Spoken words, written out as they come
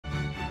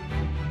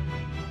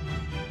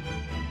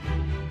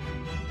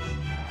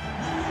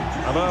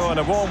Hello and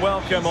a warm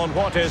welcome on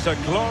what is a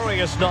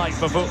glorious night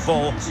for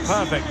football.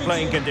 Perfect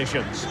playing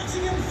conditions.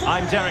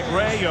 I'm Derek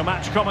Ray, your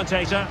match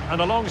commentator,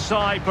 and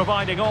alongside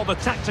providing all the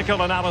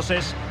tactical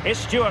analysis is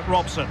Stuart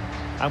Robson.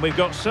 And we've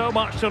got so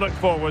much to look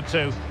forward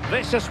to.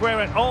 This is where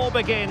it all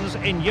begins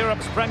in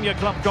Europe's Premier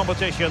Club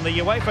competition, the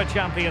UEFA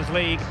Champions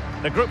League,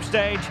 the group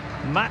stage,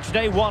 match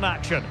day 1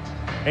 action.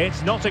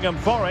 It's Nottingham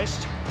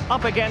Forest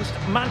up against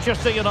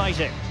Manchester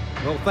United.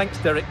 Well, thanks,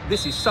 Derek.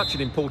 This is such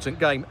an important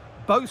game.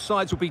 Both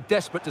sides will be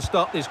desperate to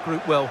start this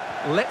group well.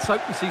 Let's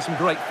hope we see some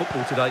great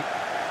football today.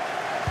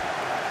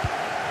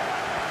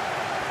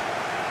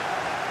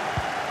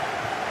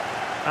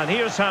 And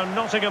here's how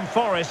Nottingham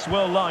Forest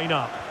will line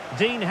up.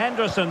 Dean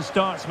Henderson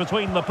starts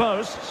between the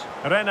posts.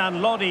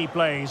 Renan Lodi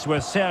plays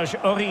with Serge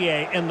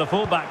Aurier in the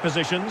full-back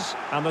positions.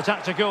 And the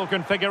tactical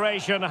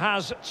configuration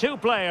has 2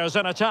 players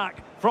in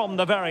attack from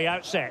the very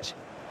outset.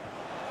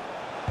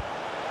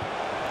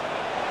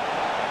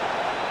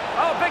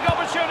 Oh, big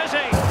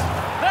opportunity!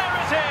 There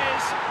it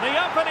is! The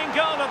opening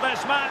goal of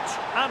this match.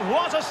 And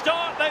what a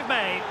start they've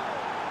made.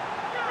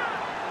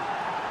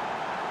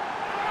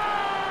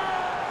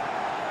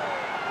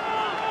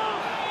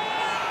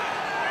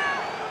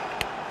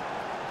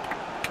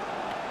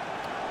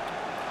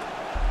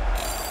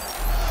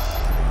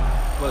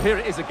 Well, here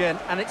it is again,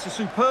 and it's a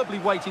superbly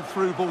weighted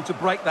through ball to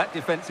break that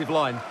defensive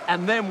line.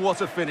 And then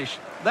what a finish.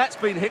 That's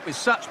been hit with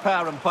such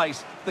power and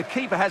pace. The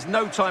keeper has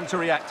no time to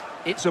react.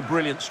 It's a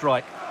brilliant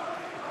strike.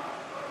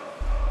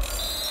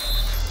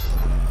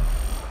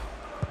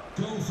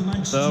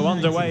 So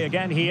underway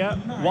again here.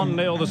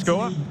 1-0 the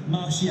score.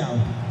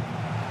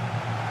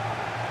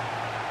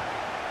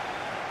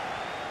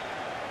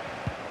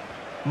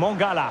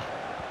 Mongala.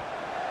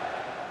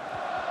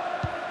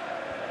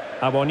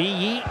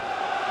 Awoniyi.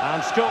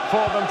 And scope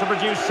for them to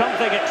produce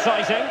something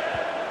exciting.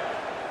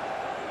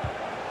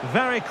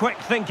 Very quick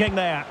thinking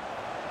there.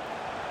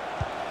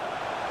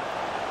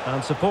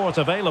 And support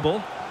available.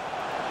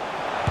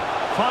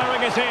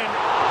 Firing it in.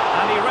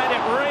 And he read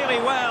it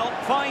really well.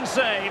 Fine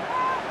save.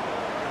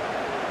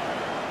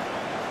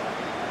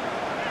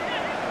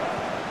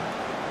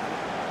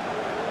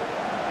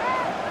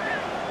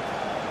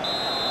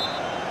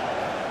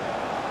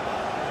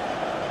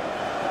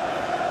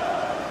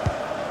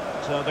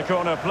 So the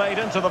corner played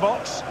into the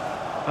box.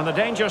 And the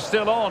danger's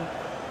still on.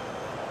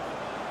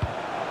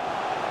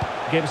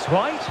 Gibbs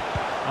White.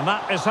 And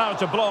that is how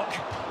to block.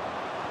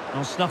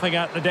 And snuffing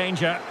out the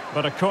danger.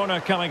 But a corner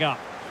coming up.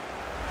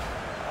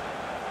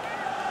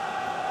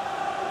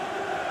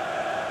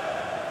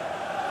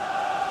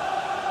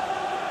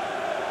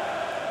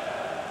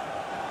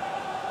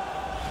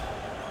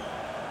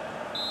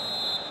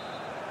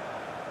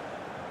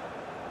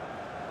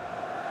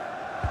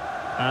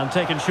 And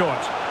taken short.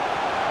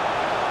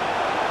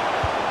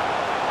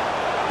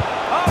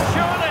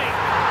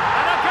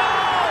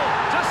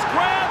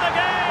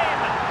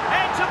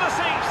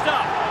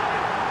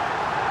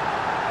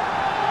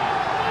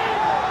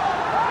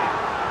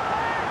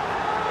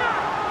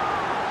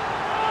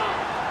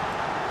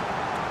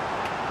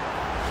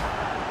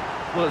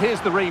 Well,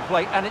 here's the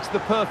replay, and it's the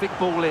perfect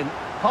ball in.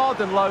 Hard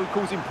and low,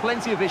 causing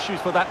plenty of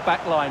issues for that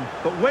back line.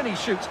 But when he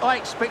shoots, I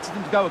expected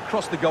him to go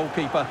across the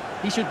goalkeeper.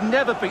 He should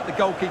never beat the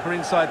goalkeeper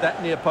inside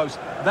that near post.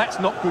 That's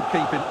not good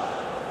keeping.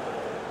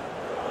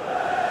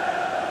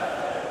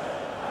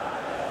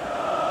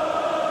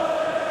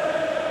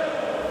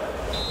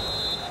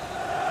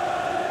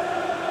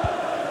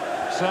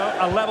 So,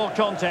 a level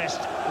contest,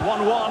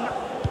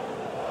 1-1.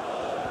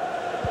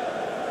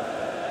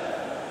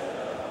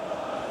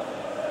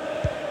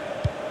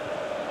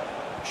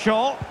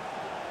 Shaw.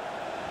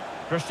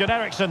 Christian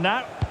Eriksen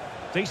now.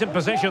 Decent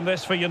position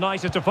this for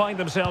United to find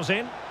themselves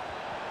in.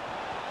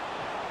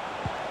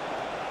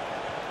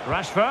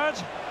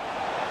 Rashford.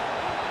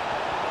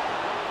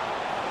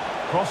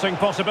 Crossing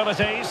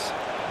possibilities.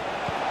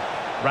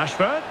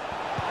 Rashford.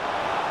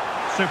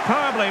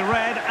 Superbly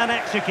read and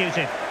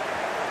executed.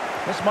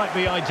 This might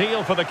be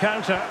ideal for the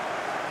counter.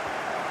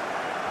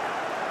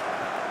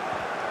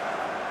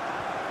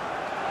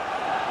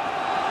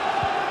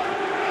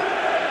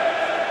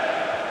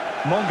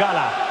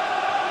 Mongala.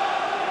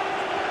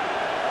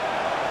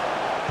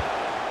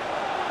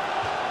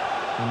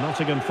 The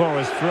Nottingham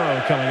Forest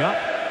throw coming up.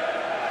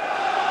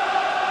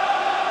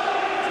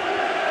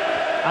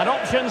 And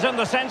options in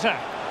the centre.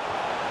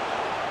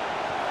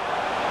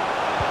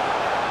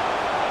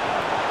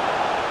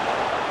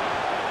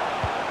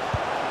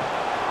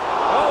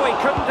 Oh, he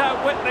couldn't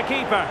outwit the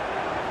keeper.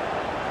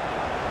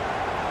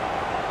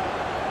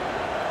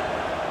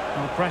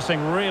 Well,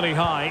 pressing really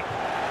high.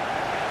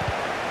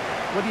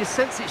 Well, you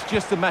sense it's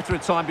just a matter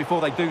of time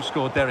before they do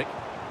score, Derek.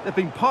 They've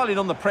been piling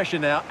on the pressure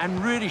now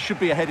and really should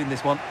be ahead in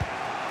this one.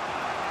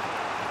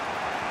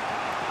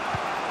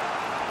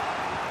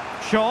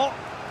 Shaw.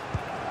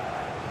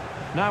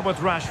 Now with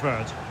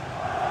Rashford.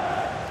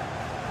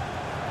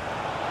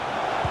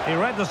 He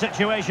read the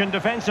situation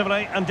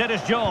defensively and did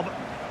his job.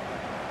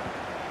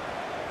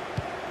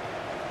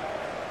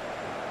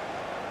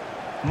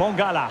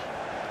 Mongala.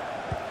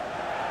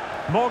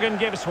 Morgan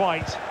Gibbs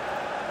White.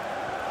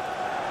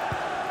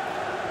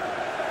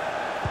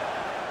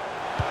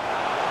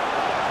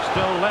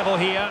 Still level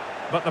here,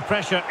 but the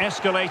pressure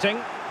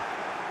escalating.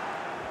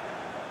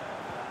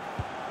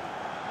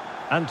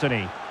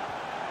 Anthony.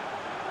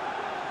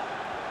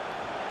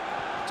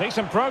 Takes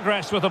some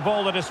progress with the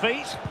ball at his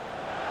feet.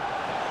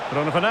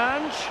 Bruno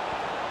Fernandes.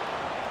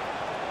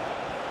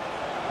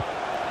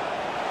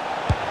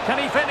 Can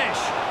he finish?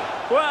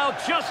 Well,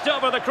 just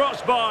over the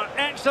crossbar.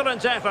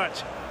 Excellent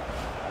effort.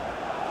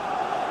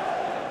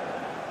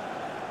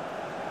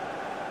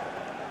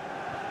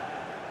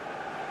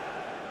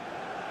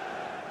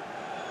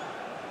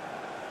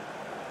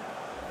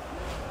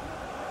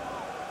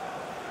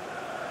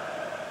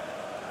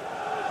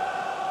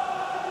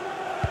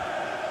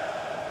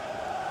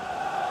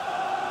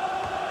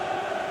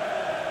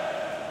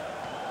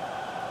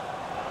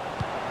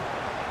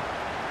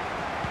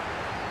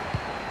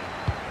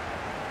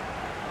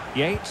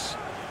 Yates.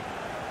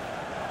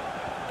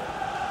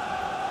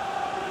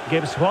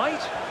 Gibbs White.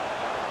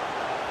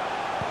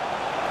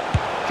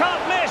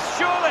 Can't miss,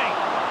 surely.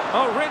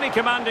 Oh, really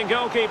commanding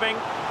goalkeeping.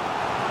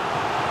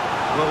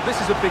 Well, this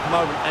is a big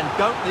moment, and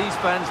don't these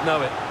fans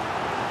know it?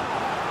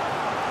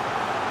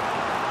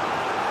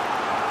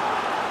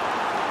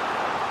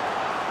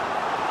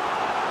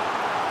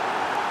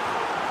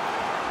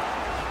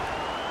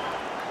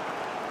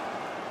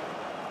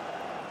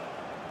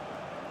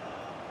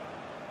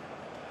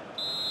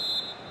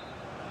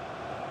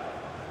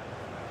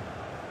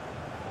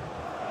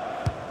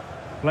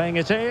 Playing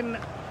it in.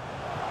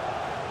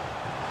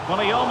 Well,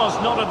 he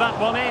almost nodded that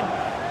one in.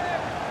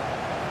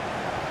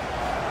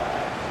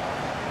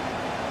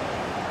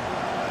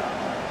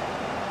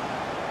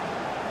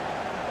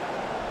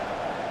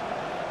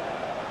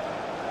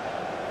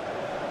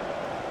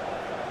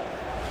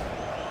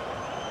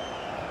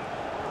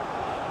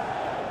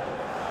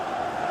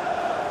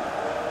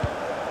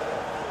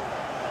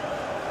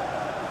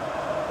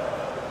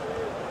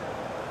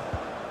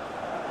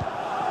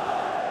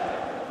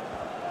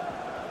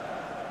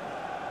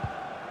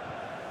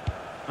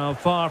 Well,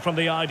 far from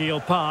the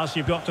ideal pass,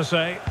 you've got to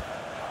say.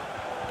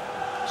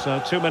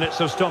 So 2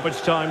 minutes of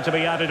stoppage time to be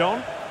added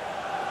on.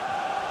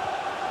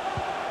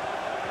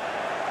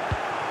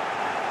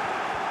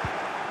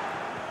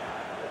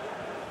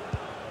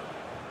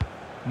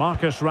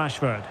 Marcus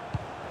Rashford.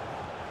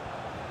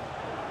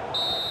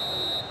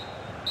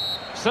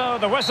 So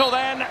the whistle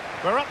then.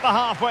 We're at the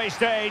halfway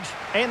stage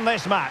in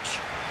this match.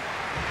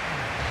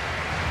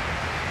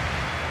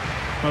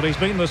 Well, he's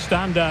been the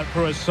standout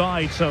for his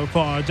side so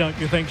far, don't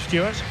you think,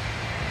 Stuart?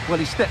 Well,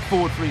 he stepped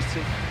forward for his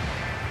team.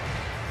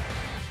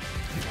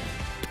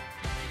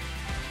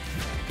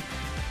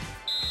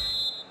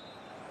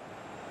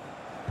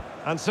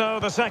 And so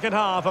the second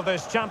half of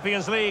this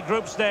Champions League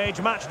group stage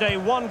matchday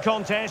 1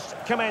 contest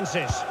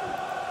commences.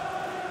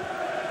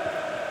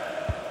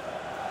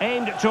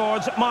 Aimed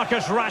towards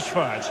Marcus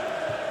Rashford.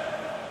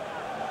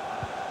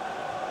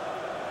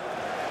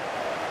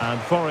 And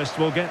Forest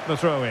will get the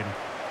throw-in.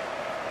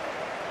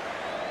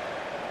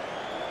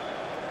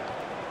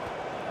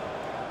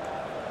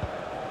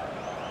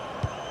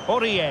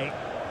 Aurier.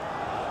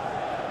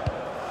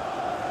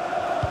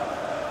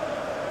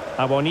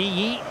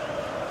 Awoniyi.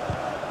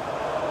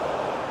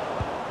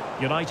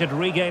 United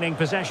regaining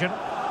possession.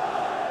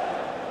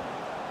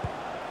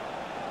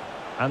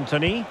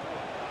 Anthony.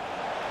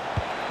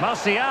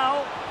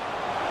 Martial.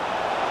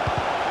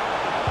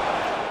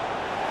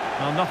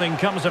 Well, nothing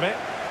comes of it.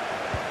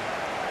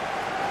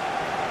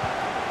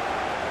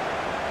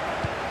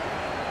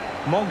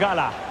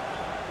 Mongala.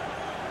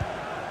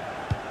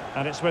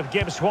 And it's with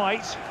Gibbs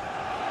White.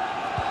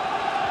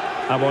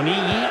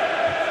 Awoniyi.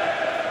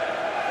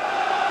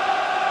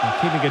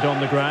 Keeping it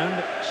on the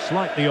ground,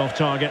 slightly off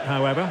target,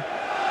 however.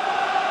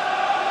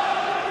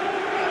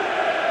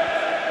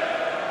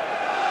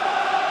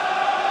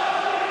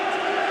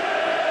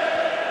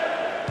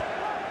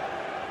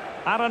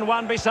 Aaron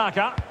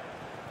Wan-Bissaka.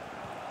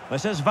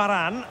 This is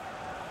Varane.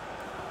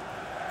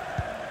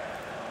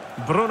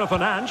 Bruno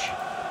Fernandes.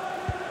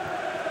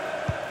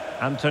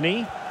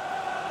 Anthony.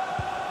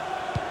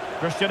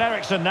 Christian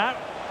Eriksen now.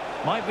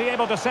 Might be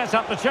able to set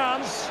up the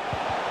chance.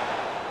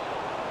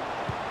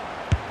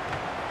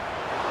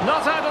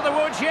 Not out of the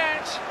woods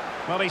yet.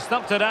 Well, he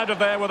stumped it out of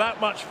there without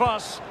much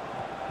fuss.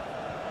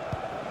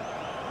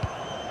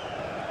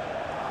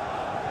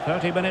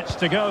 30 minutes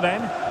to go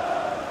then.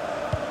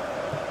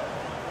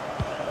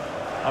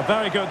 A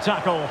very good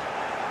tackle.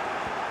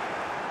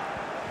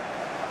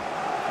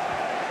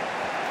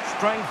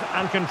 Strength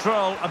and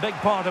control, a big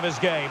part of his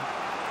game.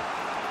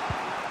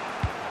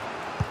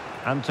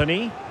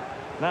 Anthony.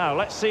 Now,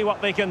 let's see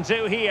what they can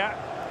do here.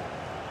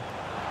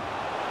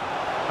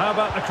 How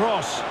about the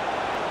cross?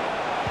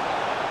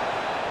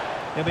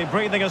 He'll be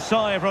breathing a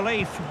sigh of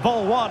relief.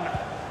 Ball one.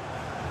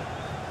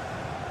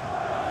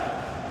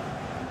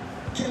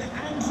 Can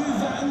Andrew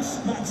Vance,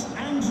 that's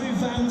Andrew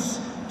Vance,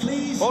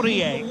 please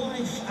Aurier. leave the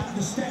wife at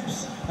the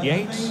steps of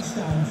Yates. the main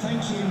stand.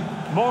 Thank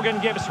you. Morgan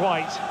Gibbs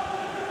White.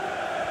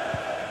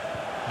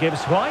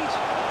 Gibbs White.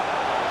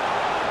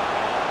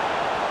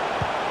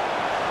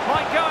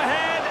 Might go ahead.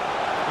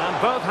 And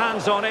both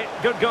hands on it.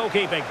 Good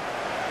goalkeeping.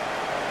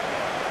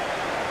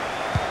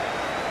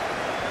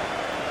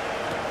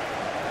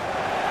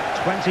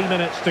 20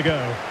 minutes to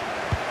go.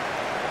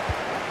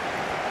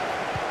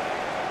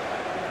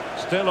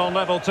 Still on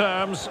level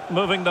terms,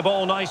 moving the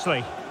ball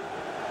nicely.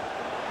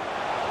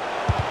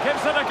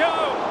 Gives it a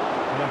go.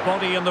 And a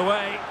body in the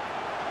way.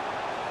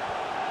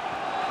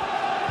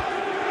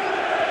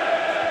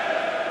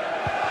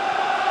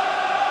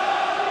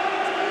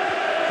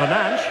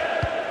 Fernandes.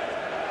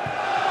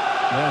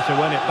 There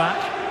to win it back.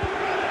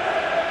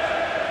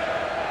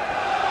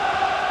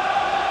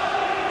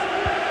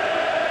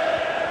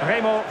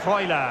 Remo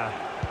Freuler.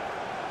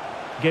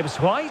 Gibbs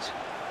White.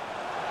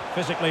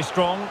 Physically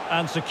strong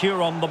and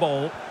secure on the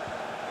ball.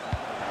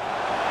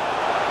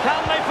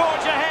 Can they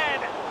forge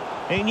ahead?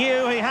 He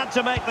knew he had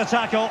to make the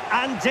tackle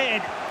and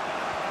did.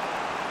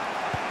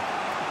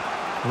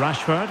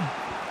 Rashford.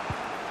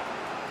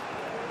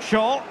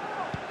 Shaw.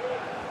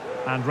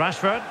 And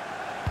Rashford.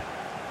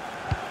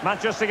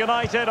 Manchester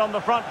United on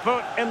the front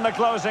foot in the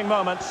closing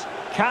moments.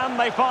 Can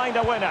they find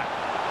a winner?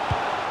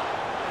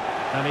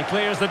 And he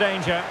clears the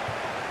danger.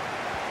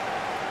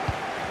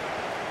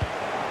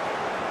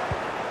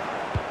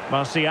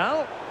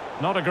 Martial,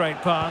 not a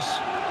great pass.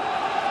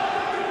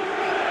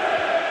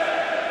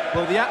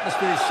 Well, the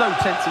atmosphere is so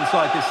tense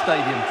inside this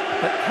stadium,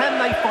 but can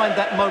they find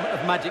that moment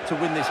of magic to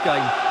win this game?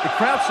 The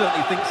crowd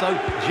certainly think so.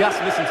 Just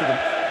listen to them.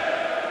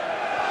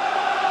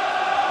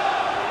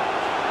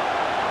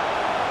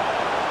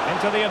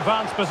 Into the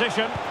advanced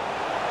position.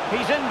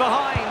 He's in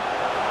behind.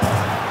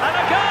 And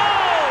a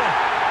goal!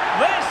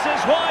 This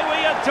is why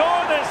we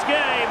adore this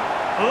game.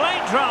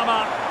 Late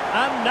drama,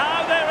 and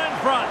now they're in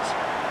front.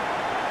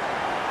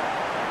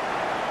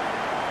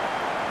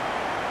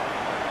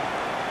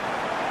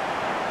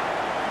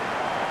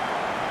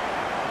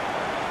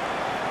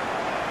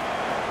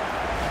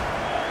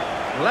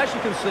 Well, as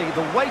you can see,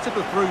 the weight of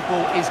the through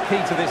ball is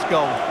key to this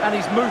goal, and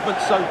his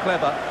movement's so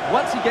clever.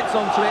 Once he gets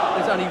onto it,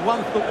 there's only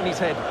one thought in his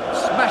head: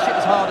 smash it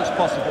as hard as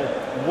possible.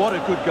 What a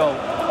good goal.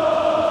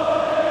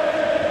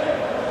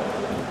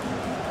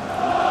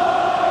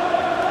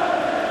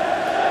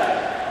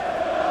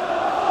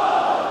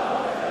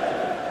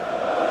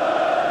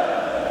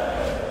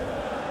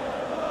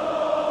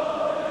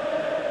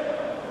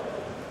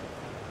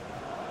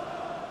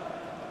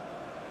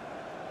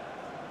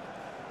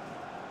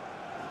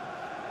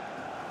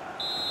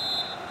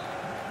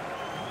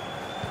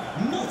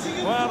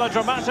 Well, a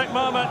dramatic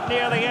moment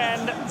near the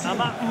end, and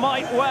that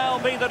might well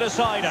be the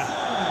decider.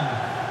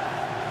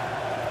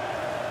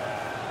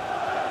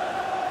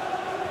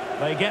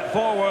 They get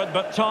forward,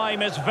 but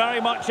time is very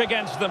much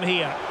against them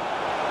here.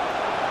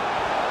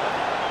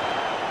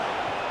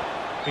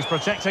 He's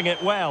protecting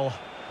it well.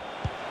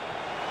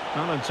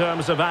 Well, in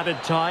terms of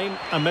added time,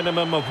 a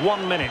minimum of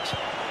 1 minute.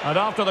 And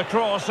after the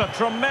cross, a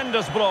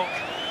tremendous block.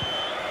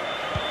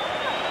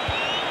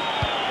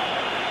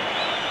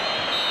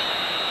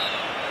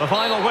 The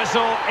final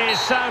whistle is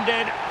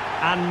sounded,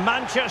 and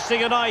Manchester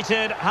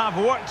United have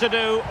work to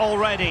do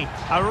already.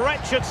 A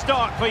wretched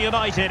start for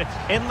United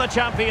in the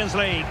Champions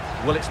League.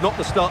 Well, it's not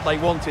the start they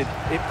wanted.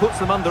 It puts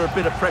them under a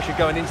bit of pressure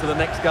going into the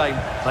next game.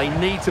 They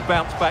need to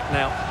bounce back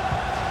now.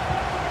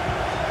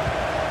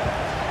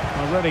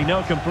 Well, really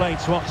no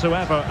complaints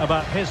whatsoever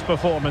about his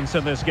performance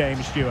in this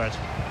game, Stuart.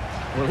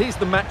 Well, he's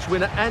the match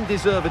winner, and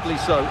deservedly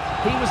so.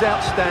 He was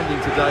outstanding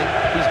today.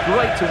 He's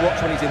great to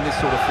watch when he's in this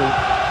sort of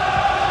form.